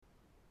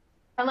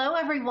Hello,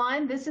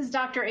 everyone. This is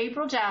Dr.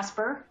 April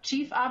Jasper,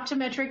 Chief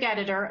Optometric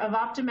Editor of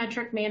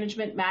Optometric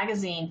Management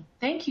Magazine.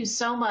 Thank you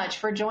so much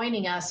for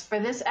joining us for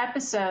this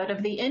episode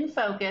of the In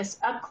Focus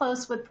Up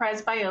Close with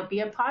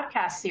Presbyopia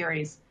podcast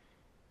series.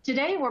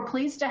 Today, we're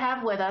pleased to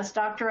have with us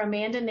Dr.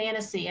 Amanda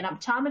Nannessy, an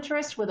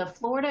optometrist with the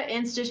Florida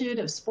Institute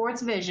of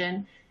Sports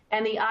Vision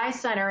and the Eye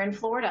Center in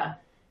Florida.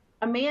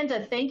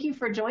 Amanda, thank you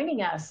for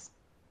joining us.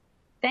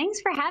 Thanks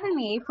for having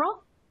me,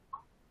 April.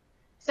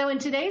 So in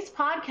today's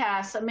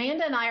podcast,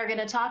 Amanda and I are going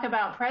to talk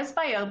about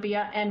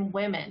presbyopia and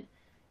women.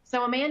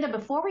 So Amanda,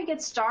 before we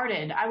get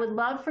started, I would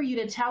love for you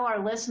to tell our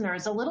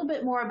listeners a little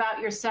bit more about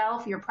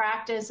yourself, your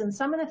practice, and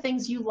some of the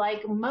things you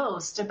like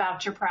most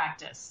about your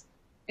practice.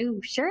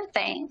 Ooh, sure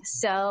thing.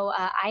 So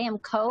I am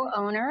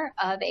co-owner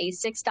of a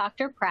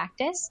 6-doctor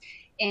practice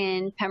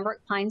in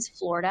Pembroke Pines,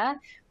 Florida.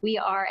 We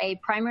are a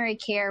primary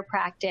care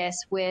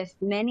practice with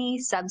many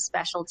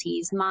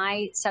subspecialties.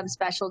 My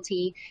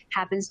subspecialty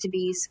happens to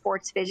be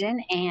sports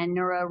vision and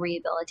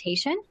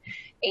neurorehabilitation.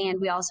 And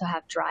we also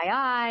have dry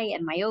eye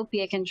and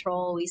myopia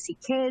control. We see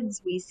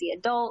kids, we see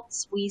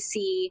adults, we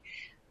see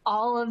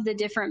all of the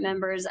different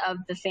members of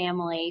the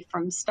family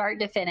from start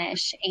to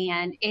finish.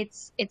 And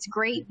it's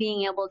great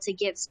being able to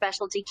give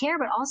specialty care,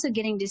 but also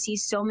getting to see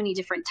so many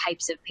different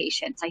types of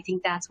patients. I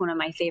think that's one of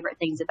my favorite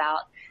things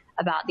about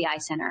the Eye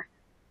Center.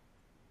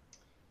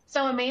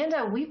 So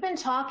Amanda, we've been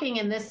talking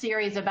in this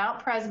series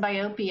about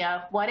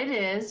presbyopia, what it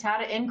is, how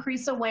to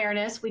increase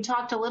awareness. We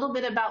talked a little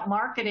bit about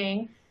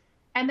marketing,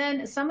 and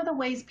then some of the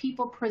ways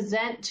people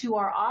present to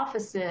our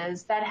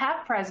offices that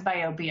have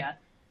presbyopia.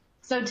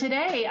 So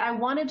today, I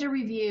wanted to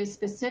review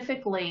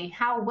specifically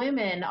how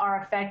women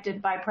are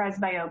affected by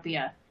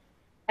presbyopia.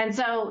 And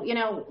so,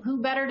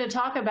 who better to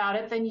talk about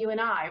it than you and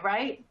I,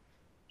 right?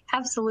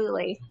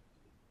 Absolutely.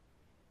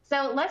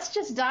 So let's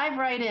just dive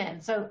right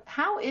in. So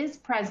how is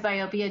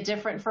presbyopia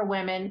different for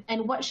women,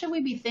 and what should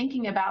we be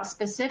thinking about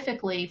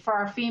specifically for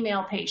our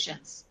female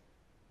patients?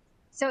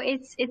 So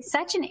it's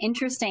such an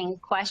interesting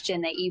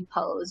question that you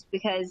posed,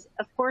 because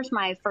of course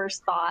my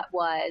first thought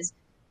was,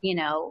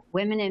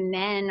 women and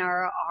men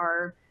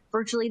are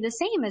virtually the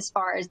same as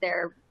far as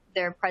their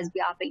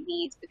presbyopic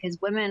needs,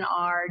 because women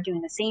are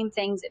doing the same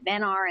things that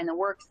men are in the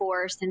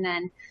workforce. And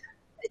then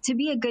to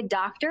be a good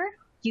doctor,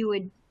 you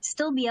would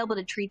still be able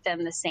to treat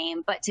them the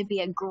same, but to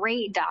be a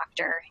great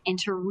doctor and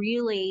to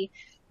really,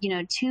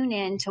 tune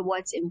in to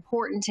what's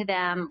important to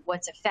them,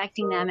 what's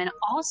affecting them, and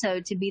also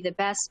to be the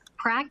best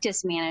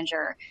practice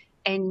manager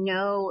and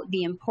know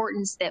the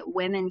importance that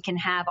women can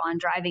have on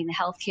driving the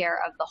healthcare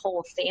of the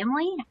whole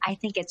family. I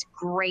think it's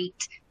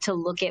great to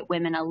look at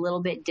women a little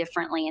bit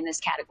differently in this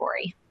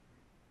category.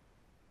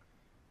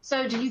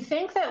 So do you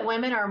think that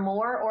women are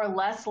more or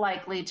less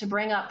likely to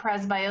bring up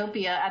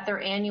presbyopia at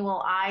their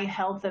annual eye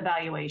health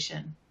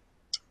evaluation?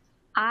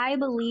 I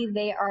believe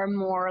they are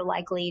more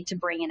likely to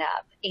bring it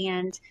up.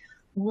 And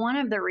one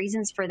of the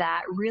reasons for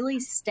that really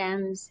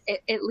stems,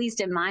 at least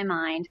in my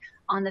mind,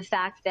 on the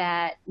fact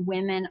that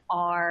women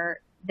are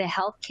the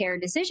healthcare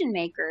decision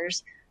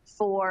makers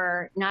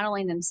for not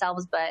only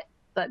themselves, but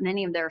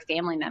many of their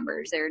family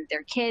members,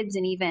 their kids,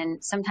 and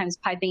even sometimes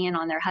piping in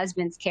on their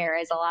husband's care,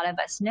 as a lot of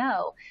us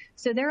know.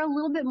 So they're a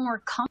little bit more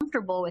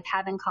comfortable with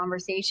having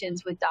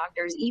conversations with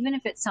doctors, even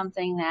if it's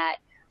something that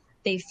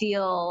they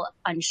feel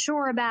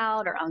unsure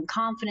about or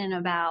unconfident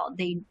about.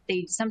 They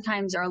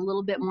sometimes are a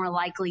little bit more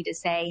likely to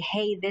say,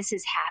 hey, this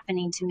is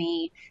happening to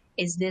me.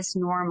 Is this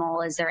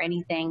normal? Is there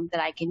anything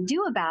that I can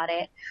do about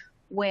it?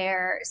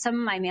 Where some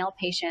of my male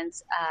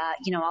patients,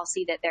 I'll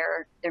see that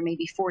they're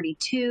maybe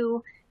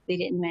 42. They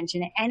didn't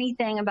mention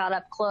anything about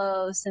up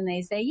close. And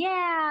they say,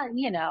 yeah,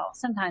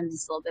 sometimes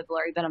it's a little bit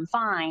blurry, but I'm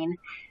fine.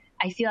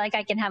 I feel like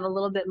I can have a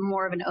little bit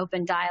more of an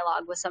open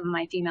dialogue with some of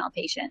my female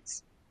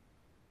patients.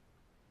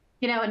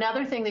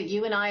 Another thing that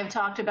you and I have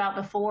talked about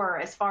before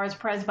as far as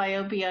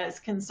presbyopia is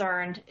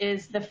concerned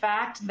is the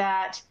fact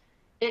that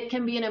it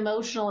can be an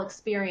emotional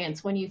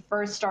experience when you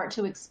first start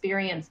to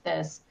experience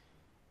this.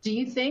 Do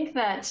you think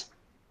that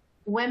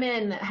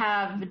women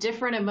have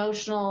different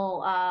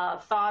emotional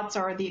thoughts,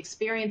 or the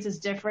experience is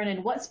different?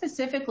 And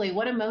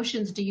what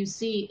emotions do you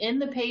see in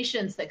the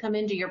patients that come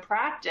into your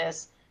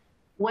practice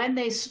when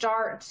they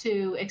start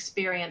to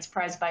experience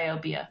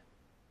presbyopia?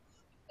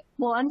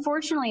 Well,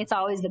 unfortunately, it's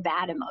always the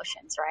bad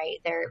emotions, right?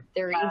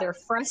 They're either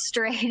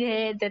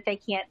frustrated that they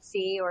can't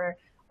see, or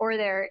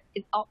they're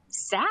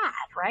sad,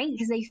 right?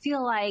 Because they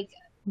feel like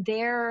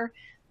their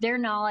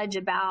knowledge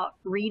about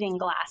reading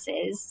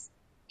glasses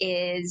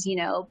is,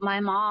 my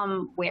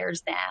mom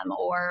wears them,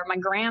 or my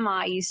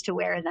grandma used to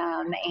wear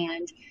them,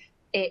 and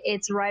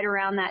it's right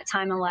around that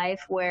time of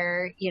life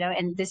where,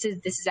 and this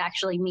is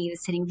actually me,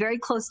 that's sitting very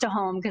close to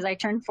home because I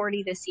turned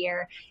 40 this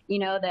year,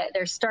 that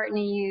they're starting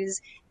to use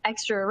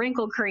extra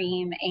wrinkle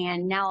cream,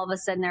 and now all of a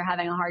sudden they're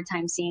having a hard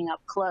time seeing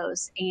up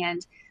close.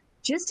 And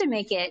just to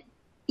make it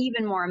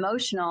even more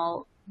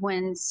emotional,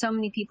 when so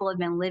many people have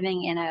been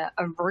living in a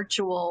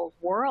virtual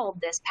world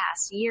this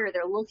past year,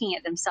 they're looking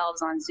at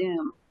themselves on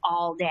Zoom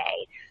all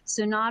day.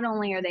 So not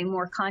only are they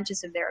more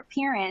conscious of their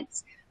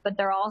appearance, but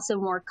they're also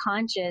more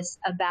conscious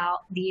about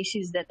the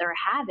issues that they're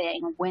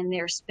having when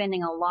they're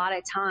spending a lot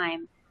of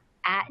time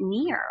at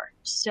near.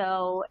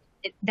 So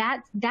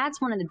that's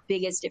one of the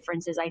biggest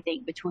differences, I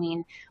think,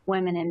 between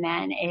women and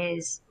men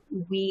is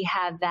we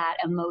have that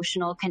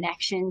emotional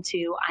connection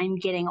to I'm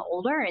getting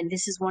older, and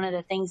this is one of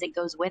the things that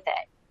goes with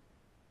it.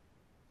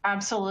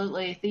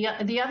 Absolutely.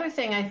 The other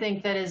thing I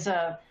think that is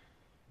a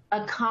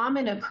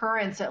common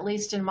occurrence, at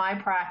least in my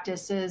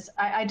practice, is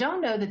I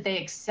don't know that they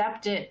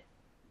accept it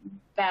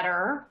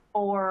better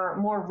or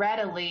more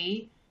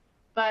readily,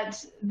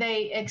 but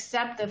they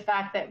accept the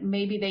fact that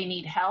maybe they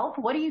need help.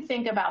 What do you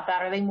think about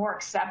that? Are they more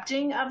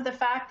accepting of the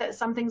fact that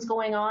something's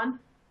going on?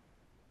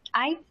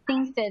 I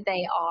think that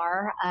they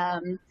are,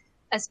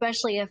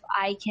 especially if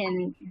I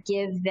can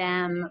give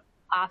them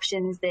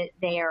options that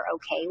they are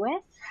okay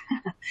with.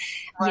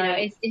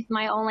 If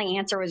my only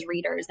answer was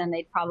readers, then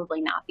they'd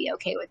probably not be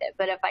okay with it.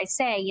 But if I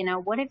say,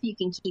 what if you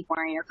can keep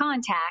wearing your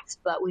contacts,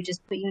 but we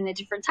just put you in a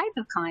different type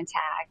of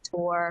contact?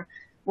 Or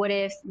what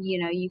if,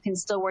 you can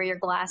still wear your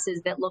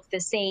glasses that look the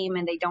same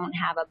and they don't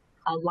have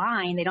a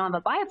line, they don't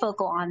have a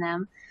bifocal on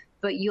them,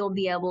 but you'll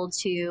be able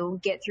to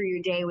get through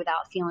your day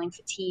without feeling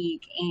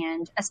fatigue.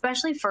 And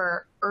especially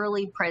for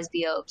early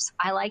presbyopes,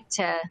 I like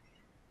to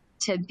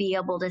be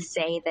able to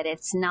say that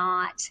it's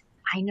not,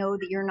 I know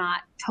that you're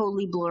not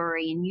totally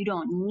blurry and you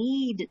don't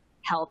need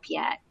help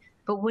yet,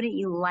 but wouldn't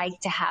you like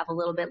to have a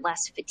little bit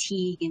less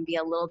fatigue and be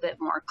a little bit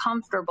more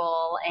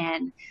comfortable?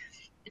 And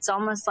it's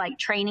almost like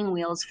training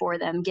wheels for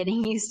them,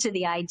 getting used to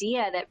the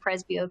idea that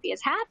presbyopia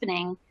is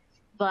happening,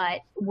 but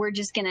we're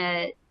just going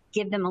to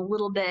give them a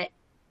little bit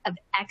of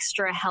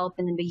extra help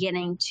in the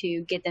beginning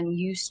to get them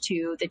used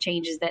to the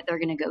changes that they're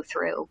going to go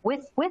through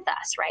with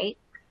us, right?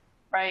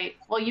 Right.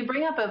 Well, you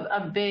bring up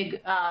a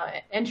big,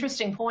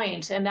 interesting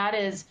point, and that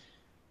is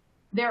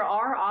there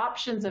are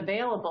options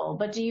available,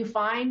 but do you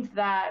find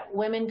that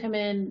women come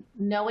in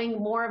knowing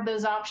more of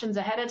those options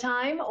ahead of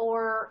time,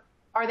 or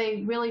are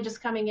they really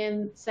just coming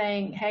in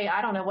saying, hey,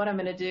 I don't know what I'm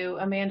going to do.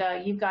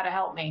 Amanda, you've got to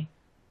help me?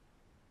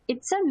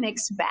 It's a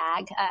mixed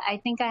bag. I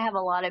think I have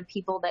a lot of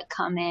people that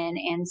come in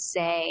and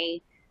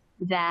say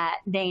that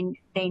they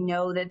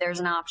know that there's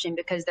an option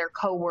because their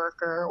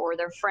coworker or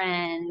their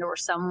friend or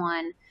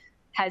someone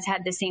has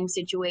had the same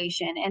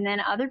situation. And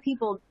then other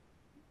people,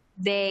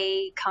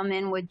 they come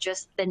in with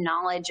just the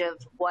knowledge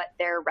of what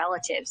their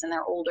relatives and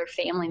their older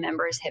family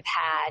members have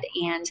had.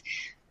 And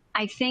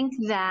I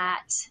think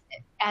that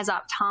as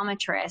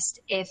optometrists,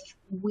 if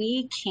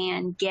we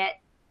can get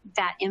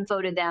that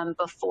info to them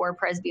before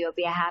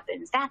presbyopia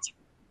happens, that's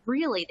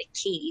really the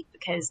key,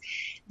 because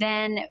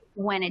then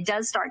when it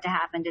does start to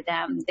happen to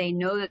them, they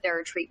know that there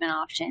are treatment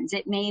options.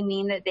 It may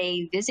mean that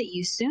they visit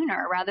you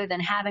sooner rather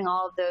than having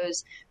all of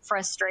those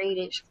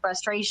frustration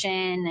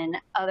and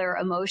other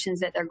emotions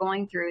that they're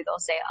going through. They'll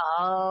say,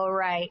 oh,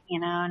 right,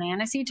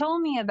 Nancy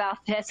told me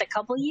about this a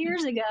couple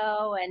years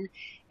ago, and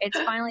it's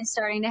finally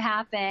starting to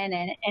happen,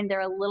 and they're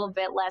a little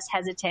bit less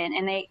hesitant.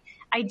 And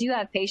I do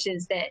have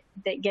patients that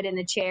get in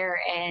the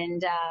chair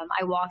and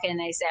I walk in and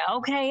they say,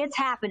 okay, it's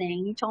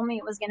happening. You told me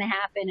it was going to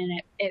happen,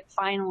 and it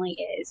finally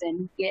is.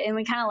 And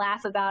we kind of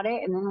laugh about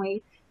it, and then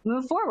we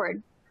move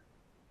forward.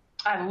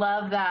 I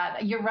love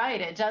that. You're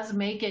right. It does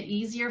make it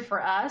easier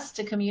for us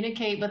to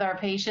communicate with our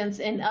patients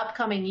in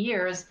upcoming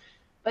years,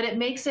 but it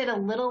makes it a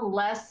little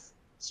less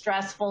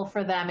stressful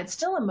for them. It's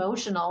still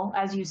emotional,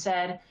 as you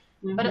said,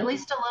 but at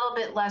least a little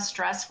bit less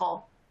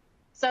stressful.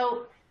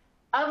 So,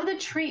 of the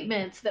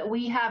treatments that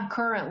we have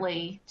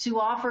currently to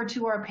offer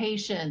to our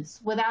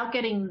patients, without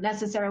getting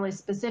necessarily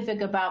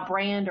specific about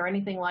brand or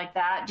anything like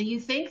that, do you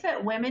think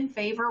that women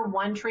favor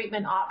one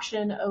treatment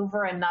option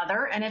over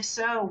another? And if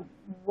so,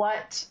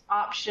 what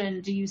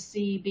option do you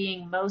see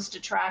being most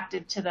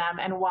attractive to them,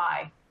 and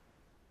why?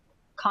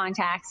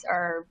 Contacts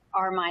are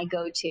my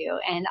go-to.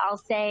 And I'll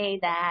say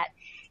that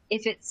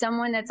if it's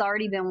someone that's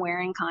already been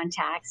wearing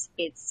contacts,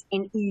 it's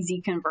an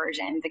easy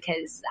conversion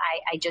because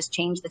I just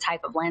change the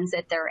type of lens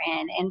that they're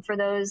in. And for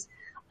those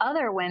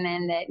other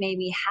women that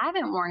maybe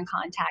haven't worn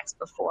contacts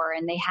before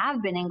and they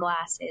have been in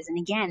glasses, and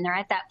again, they're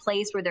at that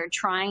place where they're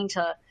trying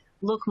to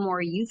look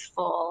more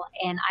youthful,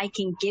 and I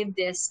can give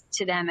this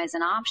to them as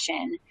an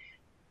option,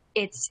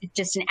 it's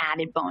just an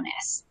added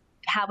bonus.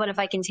 How about if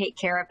I can take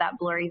care of that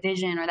blurry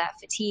vision or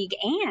that fatigue?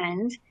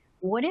 And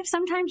what if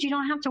sometimes you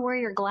don't have to wear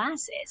your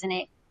glasses? And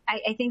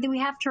I think that we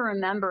have to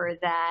remember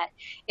that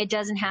it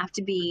doesn't have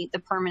to be the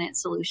permanent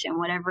solution,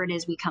 whatever it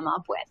is we come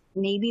up with.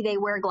 Maybe they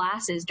wear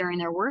glasses during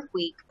their work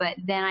week, but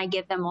then I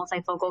give them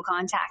multifocal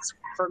contacts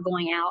for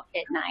going out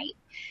at night.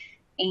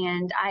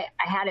 And I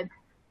had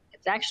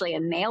it's actually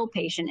a male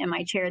patient in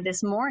my chair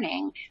this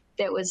morning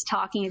that was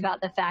talking about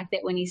the fact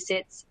that when he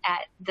sits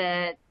at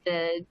the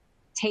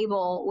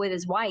table with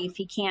his wife,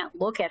 he can't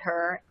look at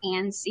her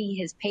and see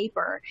his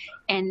paper.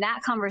 And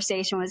that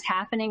conversation was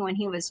happening when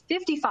he was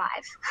 55.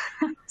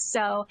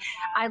 So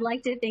I'd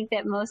like to think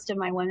that most of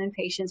my women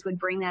patients would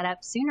bring that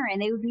up sooner,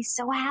 and they would be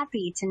so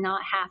happy to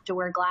not have to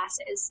wear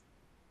glasses.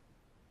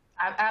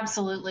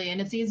 Absolutely. And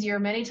it's easier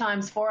many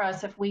times for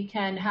us if we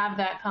can have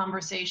that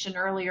conversation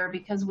earlier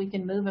because we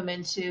can move them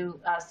into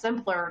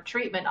simpler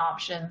treatment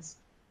options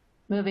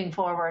moving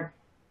forward.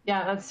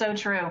 Yeah, that's so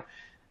true.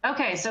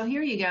 Okay, so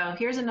here you go.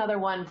 Here's another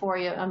one for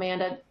you,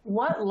 Amanda.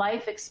 What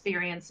life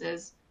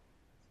experiences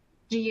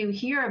do you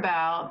hear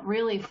about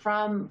really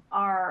from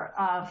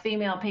our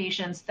female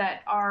patients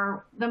that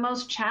are the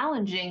most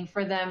challenging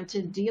for them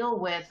to deal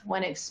with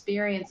when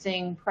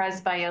experiencing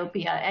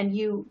presbyopia? And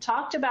you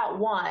talked about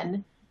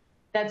one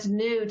that's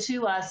new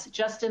to us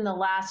just in the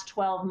last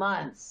 12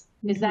 months.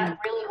 Is that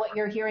really what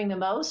you're hearing the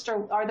most,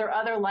 or are there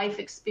other life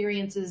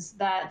experiences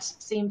that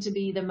seem to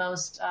be the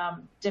most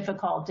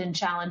difficult and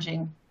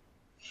challenging?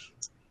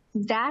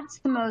 That's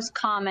the most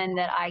common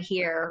that I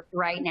hear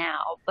right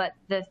now. But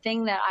the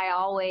thing that I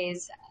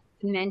always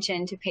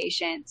mention to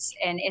patients,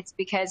 and it's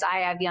because I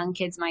have young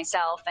kids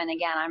myself, and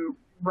again, I'm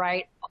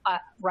right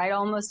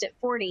almost at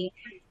 40,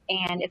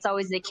 and it's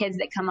always the kids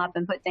that come up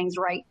and put things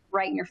right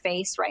in your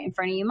face, right in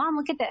front of you. Mom,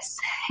 look at this,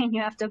 and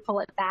you have to pull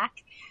it back.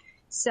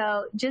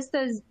 So just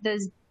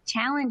those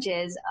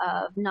challenges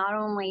of not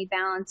only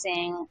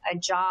balancing a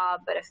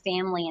job, but a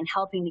family and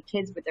helping the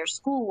kids with their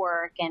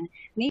schoolwork. And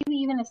maybe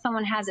even if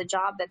someone has a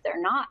job that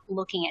they're not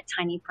looking at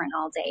tiny print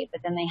all day,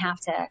 but then they have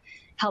to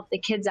help the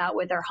kids out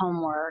with their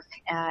homework.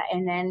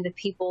 And then the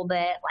people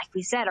that, like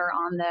we said, are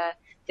on the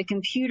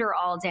computer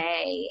all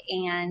day.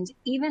 And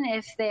even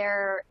if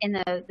they're in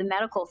the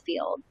medical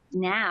field,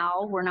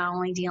 now we're not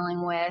only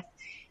dealing with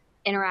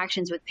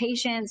interactions with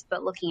patients,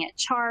 but looking at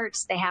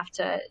charts. They have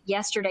to,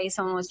 yesterday,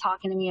 someone was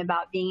talking to me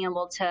about being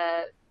able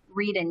to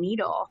read a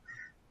needle,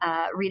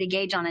 read a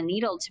gauge on a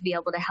needle to be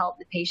able to help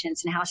the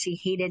patients, and how she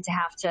hated to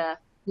have to,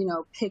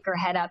 pick her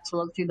head up to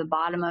look through the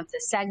bottom of the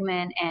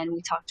segment. And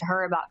we talked to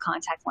her about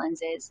contact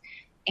lenses.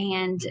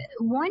 And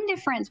one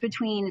difference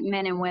between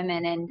men and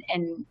women,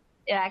 and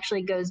it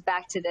actually goes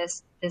back to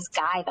this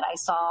guy that I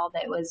saw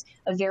that was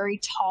a very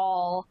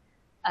tall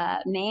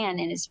man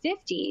in his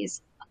 50s.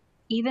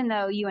 Even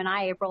though you and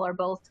I, April, are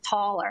both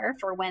taller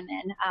for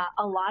women,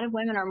 a lot of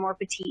women are more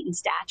petite in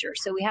stature.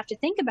 So we have to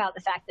think about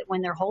the fact that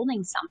when they're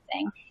holding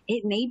something,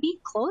 it may be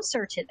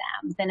closer to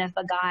them than if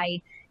a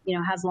guy,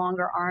 has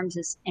longer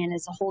arms and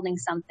is holding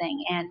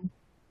something. And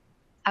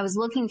I was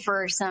looking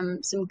for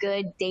some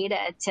good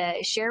data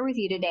to share with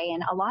you today.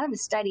 And a lot of the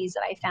studies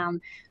that I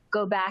found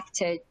go back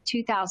to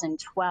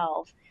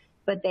 2012.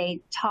 But they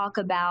talk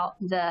about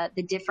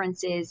the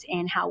differences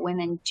in how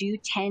women do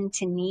tend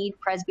to need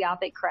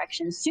presbyopic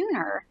correction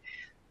sooner,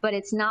 but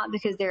it's not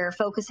because their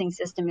focusing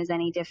system is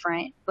any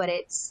different, but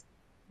it's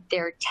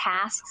their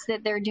tasks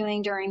that they're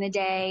doing during the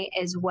day,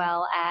 as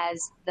well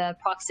as the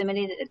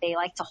proximity that they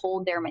like to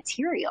hold their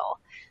material,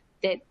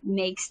 that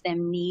makes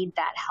them need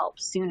that help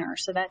sooner.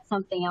 So that's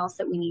something else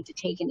that we need to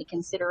take into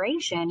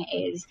consideration,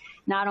 is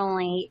not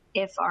only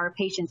if our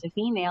patient's a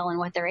female and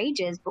what their age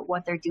is, but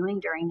what they're doing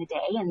during the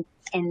day.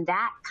 And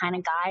that kind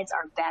of guides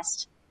our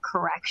best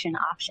correction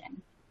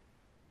option.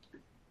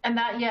 And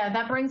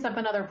that brings up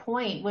another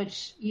point,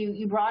 which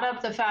you brought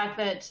up, the fact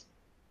that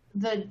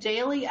the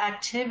daily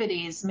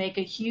activities make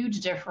a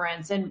huge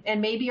difference. And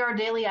maybe our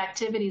daily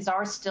activities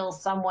are still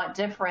somewhat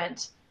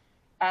different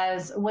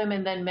as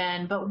women than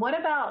men, but what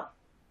about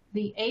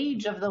the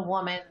age of the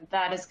woman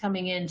that is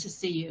coming in to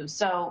see you?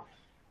 So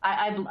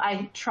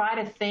I try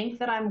to think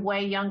that I'm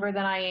way younger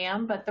than I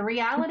am, but the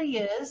reality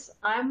is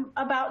I'm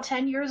about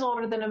 10 years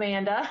older than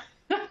Amanda.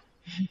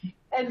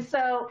 And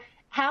so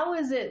how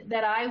is it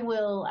that I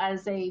will,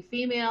 as a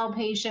female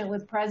patient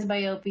with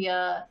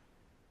presbyopia,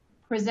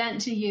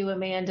 present to you,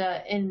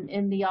 Amanda,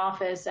 in the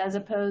office as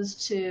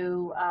opposed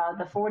to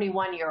the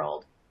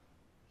 41-year-old?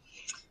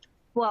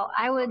 Well,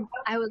 I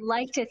would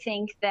like to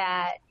think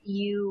that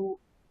you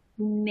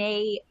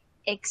may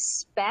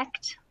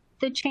expect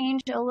the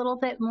change a little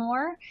bit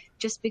more,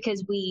 just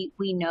because we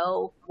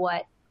know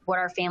what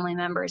our family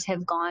members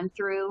have gone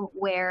through,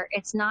 where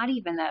it's not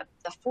even the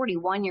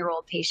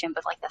 41-year-old patient,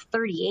 but like the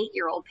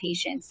 38-year-old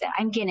patients that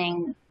I'm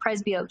getting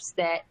presbyopes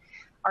that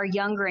are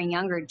younger and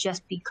younger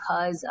just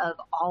because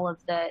of all of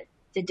the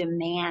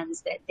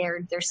demands that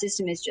their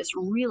system is just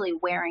really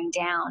wearing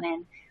down.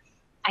 And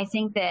I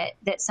think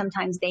that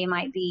sometimes they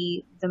might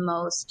be the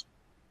most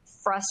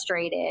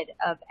frustrated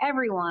of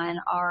everyone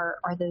are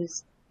the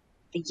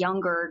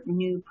younger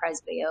new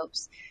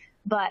presbyopes.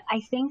 But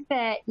I think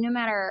that no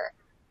matter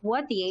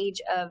what the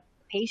age of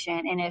the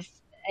patient, and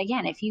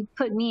if you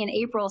put me and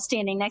April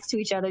standing next to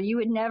each other, you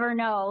would never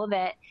know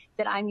that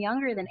I'm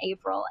younger than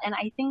April. And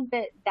I think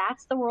that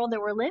that's the world that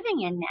we're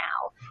living in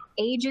now.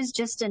 Age is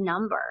just a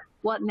number.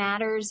 What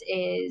matters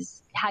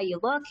is how you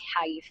look,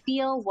 how you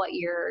feel, what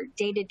your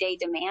day-to-day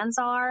demands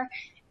are.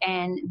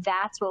 And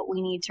that's what we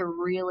need to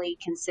really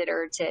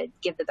consider to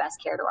give the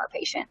best care to our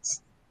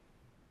patients.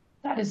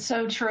 That is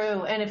so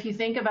true. And if you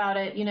think about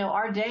it,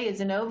 our day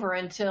isn't over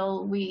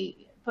until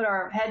we put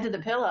our head to the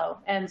pillow.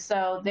 And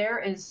so there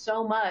is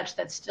so much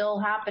that's still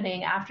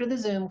happening after the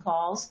Zoom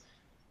calls,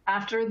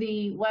 after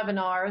the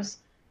webinars,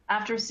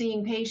 after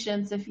seeing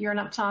patients, if you're an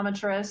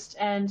optometrist.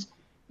 And,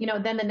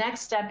 then the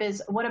next step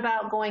is, what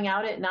about going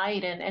out at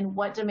night, and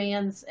what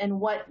demands and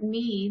what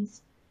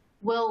needs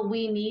will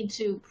we need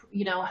to,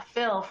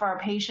 fill for our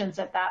patients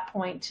at that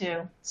point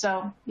too.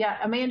 So yeah,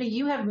 Amanda,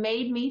 you have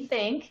made me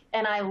think,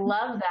 and I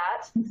love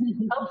that.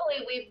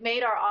 Hopefully we've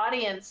made our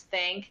audience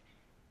think.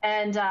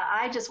 And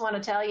I just want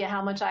to tell you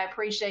how much I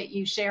appreciate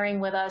you sharing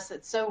with us.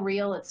 It's so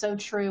real. It's so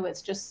true.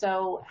 It's just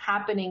so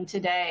happening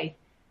today.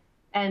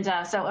 And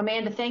so,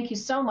 Amanda, thank you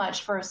so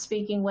much for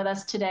speaking with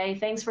us today.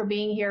 Thanks for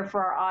being here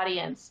for our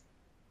audience.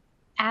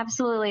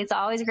 Absolutely. It's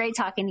always great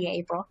talking to you,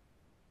 April.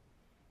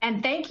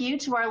 And thank you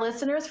to our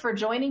listeners for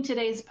joining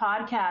today's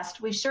podcast.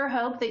 We sure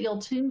hope that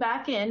you'll tune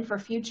back in for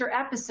future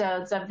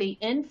episodes of the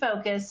In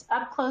Focus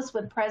Up Close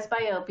with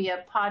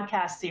Presbyopia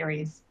podcast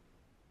series.